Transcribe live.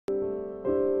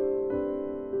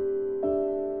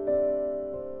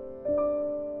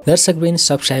दर्शकवृन्द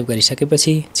subscribe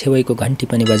गरिसकेपछि छेउको घन्टी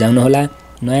पनि बजाउनुहोला।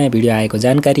 नयाँ भिडियो आएको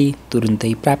जानकारी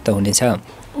तुरुन्तै प्राप्त हुनेछ।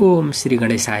 ओम श्री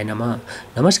गणेशाय नमः।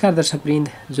 नमस्कार दर्शकवृन्द,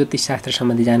 ज्योतिष शास्त्र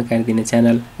सम्बन्धी जानकारी दिने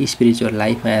च्यानल स्पिरिचुअल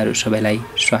लाइफमा यहाँहरू सबैलाई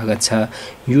स्वागत छ।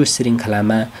 यो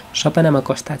श्रृङ्खलामा सपनामा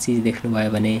कस्ता चिज देख्नुभयो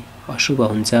भने अशुभ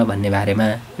हुन्छ भन्ने बारेमा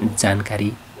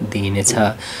जानकारी दिइनेछ।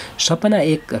 सपना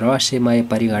एक रहस्यमय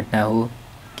परिघटना हो,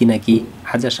 किनकि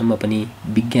आजसम्म पनि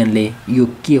विज्ञानले यो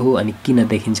के हो अनि किन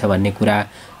देखिन्छ भन्ने कुरा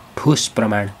ठोस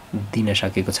प्रमाण दिन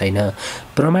सकेको छैन।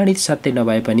 प्रमाणित सत्य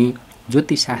नभए पनि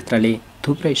ज्योतिषशास्त्रले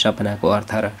थुप्रै सपनाको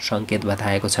अर्थ र सङ्केत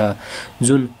बताएको छ,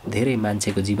 जुन धेरै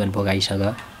मान्छेको जीवन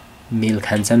भोगाइसँग मेल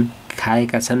खान्छन्,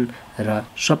 खाएका छन् र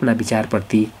सपना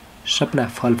विचारप्रति, सपना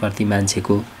फलप्रति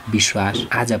मान्छेको विश्वास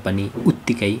आज पनि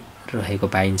उत्तिकै रहेको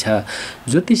पाइन्छ।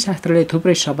 ज्योतिषशास्त्रले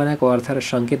थुप्रै सपनाको अर्थ र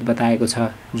सङ्केत बताएको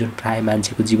छ, जुन प्राय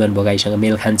मान्छेको जीवन भोगाइसँग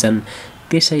मेल खान्छन्।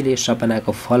 त्यसैले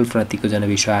सपनाको फलप्रतिको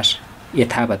जनविश्वास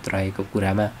यथावत रहेको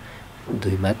कुरामा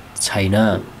दुईमत छैन।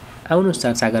 आउनुहोस्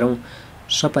चर्चा गरौँ,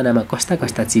 सपनामा कस्ता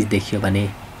कस्ता चिज देखियो भने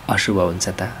अशुभ हुन्छ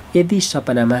त। यदि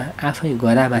सपनामा आफै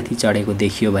गधामाथि चढेको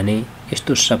देखियो भने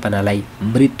यस्तो सपनालाई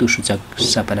मृत्युसूचक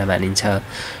सपना मानिन्छ।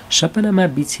 सपनामा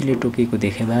बिच्छीले टोकेको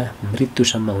देखेमा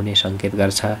मृत्युसम्म हुने सङ्केत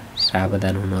गर्छ,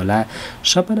 सावधान हुनुहोला।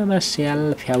 सपनामा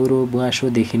स्याल, फ्याउरो, बुवासो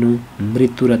देखिनु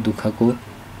मृत्यु र दुःखको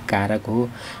कारक हो।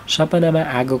 सपनामा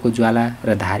आगोको ज्वाला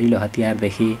र धारिलो हतियार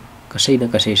देखे कसै न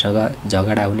कसैसँग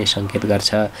झगडा हुने सङ्केत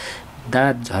गर्छ।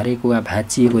 दाँत झरेको वा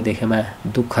भाँचिएको देखेमा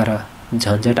दुःख र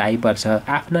झन्झट आइपर्छ।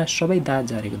 आफ्ना सबै दाँत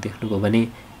झरेको देख्नुभयो भने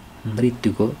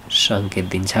मृत्युको सङ्केत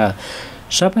दिन्छ।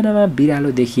 सपनामा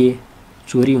बिरालो देखिए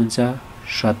चोरी हुन्छ,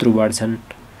 शत्रु बढ्छन्।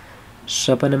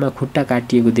 सपनामा खुट्टा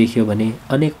काटिएको देखियो भने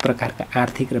अनेक प्रकारका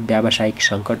आर्थिक र व्यावसायिक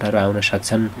सङ्कटहरू आउन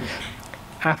सक्छन्।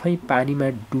 आफै पानीमा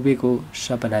डुबेको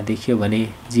सपना देखियो भने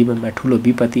जीवनमा ठुलो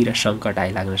विपत्ति र सङ्कट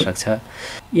आइलाग्न सक्छ।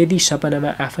 यदि सपनामा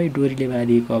आफै डोरीले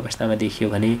बाँधिएको अवस्थामा देखियो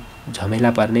भने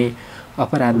झमेला पर्ने,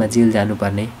 अपराधमा जेल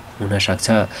जानुपर्ने हुन सक्छ।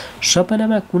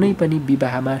 सपनामा कुनै पनि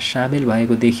विवाहमा सामेल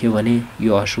भएको देखियो भने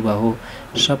यो अशुभ हो।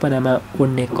 सपनामा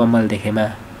उड्ने कमल देखेमा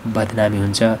बदनामी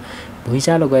हुन्छ।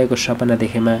 भुइँचालो गएको सपना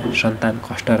देखेमा सन्तान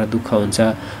कष्ट र दुःख हुन्छ।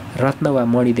 रत्न वा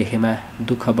मणि देखेमा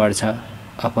दुःख बढ्छ,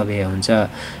 अपव्यय हुन्छ।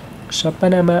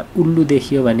 सपनामा उल्लु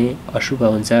देखियो भने अशुभ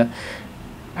हुन्छ।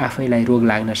 आफैलाई रोग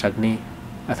लाग्न सक्ने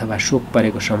अथवा शोक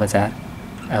परेको समाचार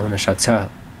आउन सक्छ।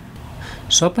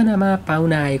 सपनामा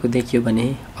पाहुना आएको देखियो भने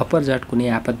अपरझट कुनै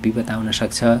आपद विपद आउन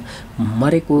सक्छ।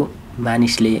 मरेको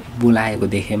मानिसले बोलाएको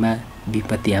देखेमा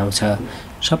विपत्ति आउँछ।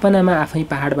 सपनामा आफै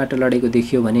पहाडबाट लडेको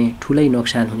देखियो भने ठुलै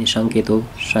नोक्सान हुने सङ्केत हो,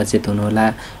 सचेत हुनुहोला।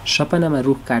 सपनामा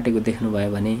रुख काटेको देख्नुभयो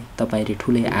भने तपाईँले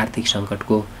ठुलै आर्थिक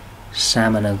सङ्कटको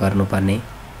सामना गर्नुपर्ने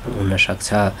हुन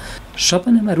सक्छ।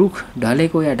 सपनामा रुख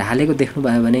ढलेको या ढालेको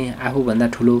देख्नुभयो भने आफूभन्दा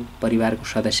ठुलो परिवारको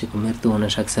सदस्यको मृत्यु हुन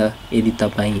सक्छ। यदि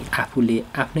तपाईँ आफूले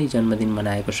आफ्नै जन्मदिन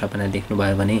मनाएको सपना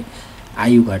देख्नुभयो भने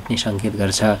आयु घट्ने सङ्केत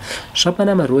गर्छ।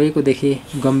 सपनामा रोएको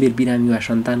देखे गम्भीर बिरामी वा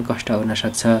सन्तान कष्ट हुन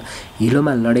सक्छ।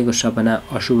 हिलोमा लडेको सपना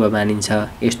अशुभ मानिन्छ।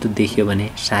 यस्तो देखियो भने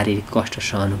शारीरिक कष्ट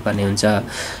सहनुपर्ने हुन्छ।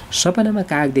 सपनामा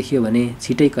काग देखियो भने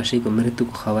छिटै कसैको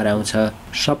मृत्युको खबर आउँछ।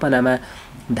 सपनामा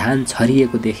धान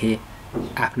छरिएको देखे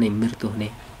आफ्नै मृत्यु हुने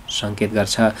सङ्केत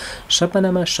गर्छ।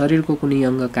 सपनामा शरीरको कुनै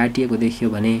अङ्ग काटिएको देखियो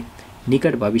भने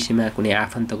निकट भविष्यमा कुनै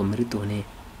आफन्तको मृत्यु हुने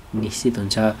निश्चित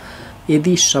हुन्छ।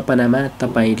 यदि सपनामा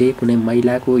तपाईँले कुनै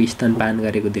महिलाको स्तनपान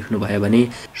गरेको देख्नुभयो भने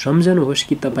सम्झनुहोस्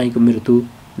कि तपाईँको मृत्यु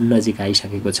नजिक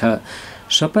आइसकेको छ।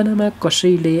 सपनामा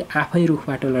कसैले आफै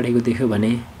रुखबाट लडेको देख्यो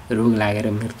भने रोग लागेर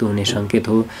मृत्यु हुने सङ्केत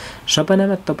हो।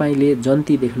 सपनामा तपाईँले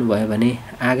जन्ती देख्नुभयो भने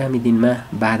आगामी दिनमा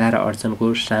बाधा र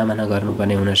अडचनको सामना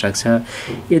गर्नुपर्ने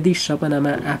हुनसक्छ। यदि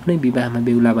सपनामा आफ्नै विवाहमा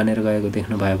बेहुला बनेर गएको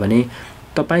देख्नुभयो भने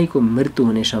तपाईँको मृत्यु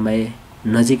हुने समय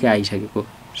नजिकै आइसकेको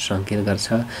सङ्केत गर्छ।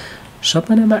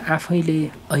 सपनामा आफैले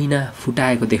ऐना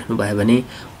फुटाएको देख्नुभयो भने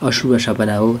अशुभ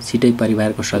सपना हो, छिटै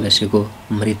परिवारको सदस्यको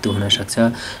मृत्यु हुन सक्छ।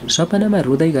 सपनामा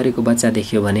रुँदै गरेको बच्चा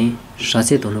देखियो भने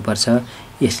सचेत हुनुपर्छ।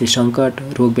 यसले सङ्कट,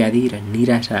 रोगव्याधि र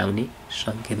निराशा आउने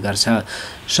सङ्केत गर्छ।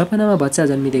 सपनामा बच्चा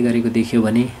जन्मिँदै गरेको देखियो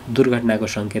भने दुर्घटनाको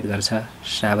सङ्केत गर्छ,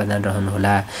 सावधान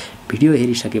रहनुहोला। भिडियो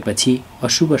हेरिसकेपछि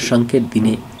अशुभ सङ्केत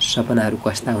दिने सपनाहरू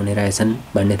कस्ता हुने रहेछन्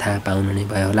भन्ने थाहा पाउनु नै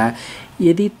भयो होला।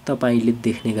 यदि तपाईँले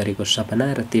देख्ने गरेको सपना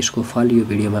र त्यसको फल यो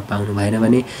भिडियोमा पाउनु भएन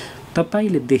भने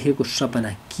तपाईँले देखेको सपना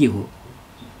के हो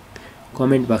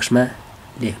कमेन्ट बक्समा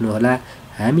लेख्नुहोला।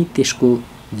 हामी त्यसको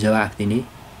जवाफ दिने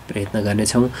प्रयत्न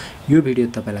गर्नेछौँ। यो भिडियो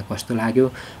तपाईँलाई कस्तो लाग्यो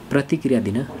प्रतिक्रिया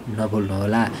दिन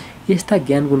नभुल्नुहोला। यस्ता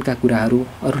ज्ञानगुणका कुराहरू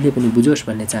अरूले पनि बुझोस्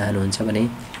भन्ने चाहनुहुन्छ भने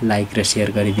लाइक र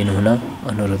सेयर गरिदिनु हुन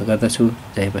अनुरोध गर्दछु।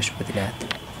 जय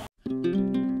पशुपतिनाथ।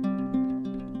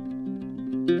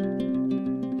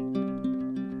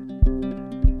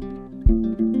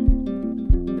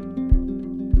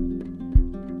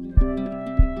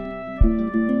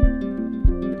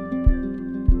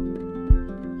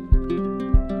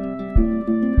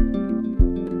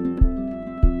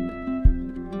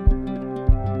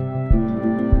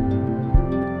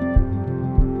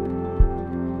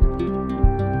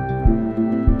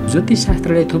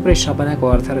 ज्योतिषशास्त्रले थुप्रै सपनाको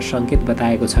अर्थ र सङ्केत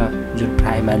बताएको छ जुन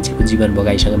प्राय मान्छेको जीवन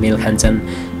भोगाइसँग मेल खान्छन्।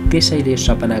 त्यसैले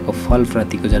सपनाको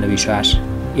फलप्रतिको जनविश्वास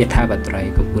यथावत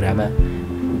रहेको कुरामा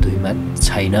दुई मत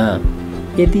छैन।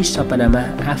 यदि सपनामा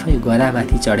आफै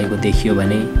गधामाथि चढेको देखियो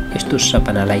भने यस्तो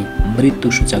सपनालाई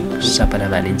मृत्युसूचक सपना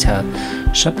मानिन्छ।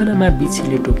 सपनामा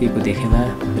बिच्छीले टोकेको देखेमा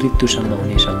मृत्युसम्म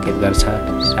हुने सङ्केत गर्छ,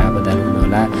 सावधान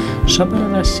हुनुहोला।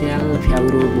 सपनामा स्याल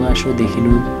फ्याउरो गुवाँसो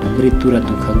देखिनु मृत्यु र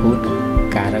दुःखको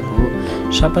कारक हो।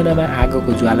 सपनामा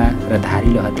आगोको ज्वाला र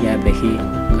धारिलो हतियार देखे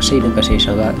कसै न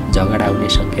कसैसँग झगडा हुने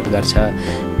सङ्केत गर्छ।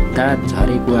 दाँत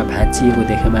झरेको वा भाँचिएको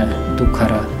देखेमा दुःख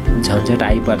र झन्झट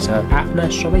आइपर्छ। आफ्ना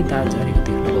सबै दाँत झरेको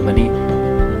देख्नुभयो भने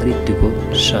मृत्युको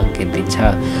सङ्केत दिन्छ।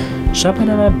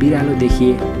 सपनामा बिरालो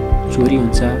देखिए चोरी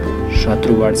हुन्छ,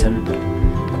 शत्रु बढ्छन्।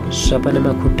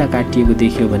 सपनामा खुट्टा काटिएको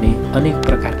देखियो भने अनेक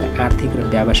प्रकारका आर्थिक र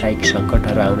व्यावसायिक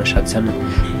सङ्कटहरू आउन सक्छन्।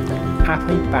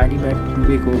 आफै पानीमा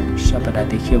डुबेको सपना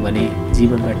देखियो भने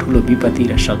जीवनमा ठुलो विपत्ति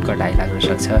र सङ्कट आइलाग्न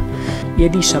सक्छ।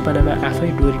 यदि सपनामा आफै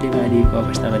डोरीले बाँधिएको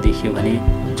अवस्थामा देखियो भने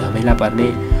झमेला पर्ने,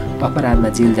 अपराधमा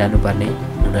जेल जानुपर्ने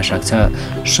हुन सक्छ।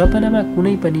 सपनामा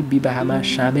कुनै पनि विवाहमा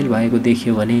सामेल भएको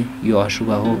देखियो भने यो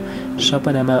अशुभ हो।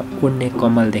 सपनामा उड्ने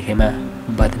कमल देखेमा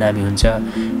बदनामी हुन्छ।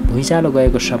 भुइँचालो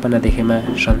गएको सपना देखेमा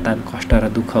सन्तान कष्ट र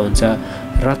दुःख हुन्छ।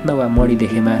 रत्न वा मणि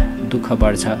देखेमा दुःख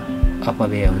बढ्छ,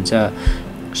 अपव्यय हुन्छ।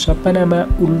 सपनामा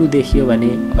उल्लु देखियो भने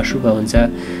अशुभ हुन्छ।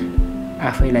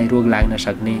 आफैलाई रोग लाग्न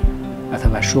सक्ने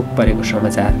अथवा शोक परेको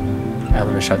समाचार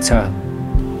आउन सक्छ।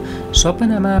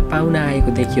 सपनामा पाहुना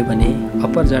आएको देखियो भने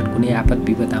अपरझट कुनै आपद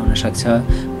विपद आउन सक्छ।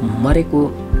 मरेको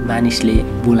मानिसले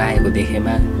बोलाएको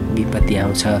देखेमा विपत्ति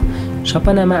आउँछ।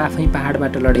 सपनामा आफै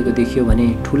पहाडबाट लडेको देखियो भने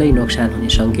ठुलै नोक्सान हुने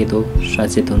सङ्केत हो,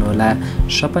 सचेत हुनुहोला।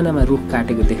 सपनामा रुख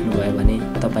काटेको देख्नुभयो भने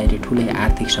तपाईँले ठुलै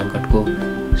आर्थिक सङ्कटको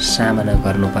सामना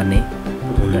गर्नुपर्ने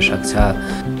हुन सक्छ।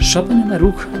 सपनामा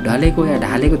रुख ढलेको या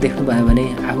ढालेको देख्नुभयो भने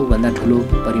आफूभन्दा ठुलो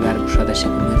परिवारको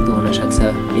सदस्यको मृत्यु हुन सक्छ।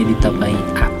 यदि तपाईँ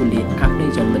आफूले आफ्नै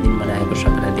जन्मदिन मनाएको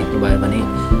सपना देख्नुभयो भने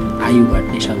आयु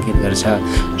घट्ने सङ्केत गर्छ।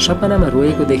 सपनामा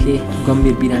रोएको देखे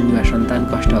गम्भीर बिरामी वा सन्तान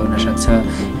कष्ट हुन सक्छ।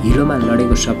 हिलोमा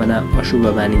लडेको सपना अशुभ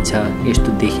मानिन्छ।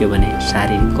 यस्तो देखियो भने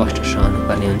शारीरिक कष्ट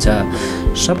सहनुपर्ने हुन्छ।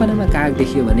 सपनामा काग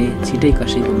देखियो भने छिटै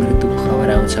कसैको मृत्युको खबर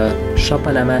आउँछ।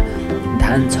 सपनामा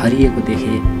धान झरिएको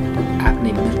देखे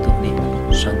आफ्नै मृत्यु हुने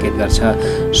सङ्केत गर्छ।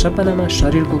 सपनामा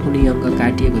शरीरको कुनै अङ्ग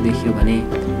काटिएको देखियो भने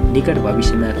निकट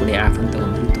भविष्यमा कुनै आफन्तको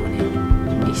मृत्यु हुने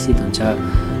निश्चित हुन्छ।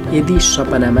 यदि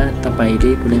सपनामा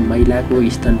तपाईँले कुनै महिलाको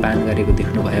स्तनपान गरेको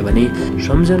देख्नुभयो भने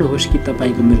सम्झनुहोस् कि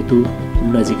तपाईँको मृत्यु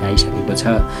नजिक आइसकेको छ।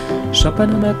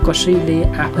 सपनामा कसैले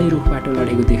आफै रुखबाट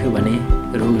लडेको देख्यो भने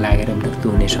रोग लागेर मृत्यु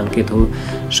हुने सङ्केत हो।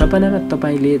 सपनामा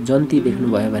तपाईँले जन्ती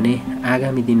देख्नुभयो भने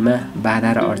आगामी दिनमा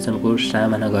बाधा र अडचनको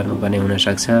सामना गर्नुपर्ने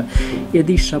हुनसक्छ।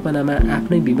 यदि सपनामा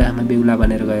आफ्नै विवाहमा बेहुला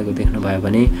बनेर गएको देख्नुभयो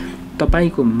भने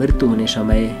तपाईँको मृत्यु हुने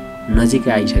समय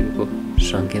नजिकै आइसकेको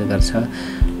सङ्केत गर्छ।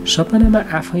 सपनामा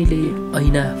आफैले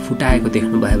ऐना फुटाएको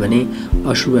देख्नुभयो भने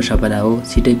अशुभ सपना हो,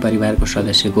 छिटै परिवारको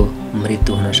सदस्यको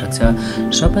मृत्यु हुन सक्छ।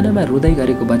 सपनामा रुँदै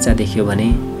गरेको बच्चा देखियो भने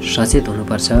सचेत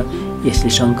हुनुपर्छ। यसले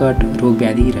सङ्कट, रोग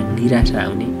व्याधि र निराशा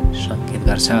आउने सङ्केत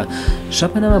गर्छ।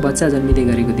 सपनामा बच्चा जन्मिँदै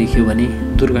गरेको देखियो भने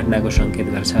दुर्घटनाको सङ्केत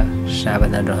गर्छ,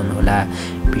 सावधान रहनुहोला।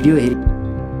 भिडियो हेरि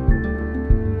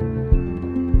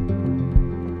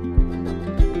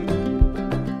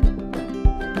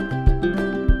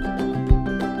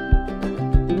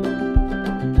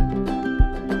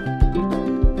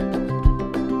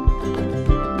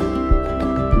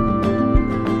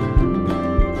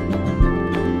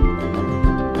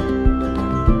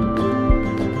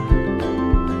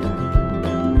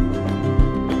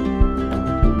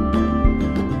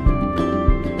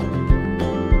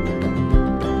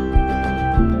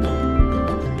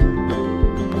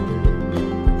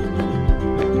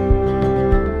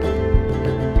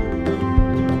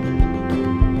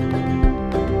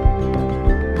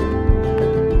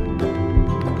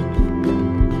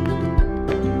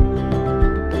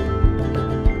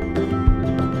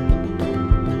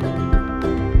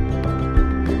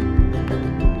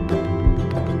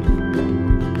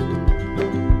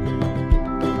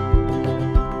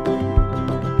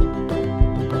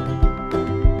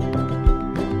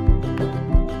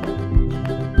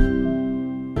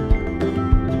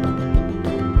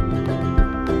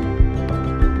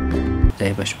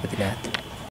जय पशुपतिनाथ।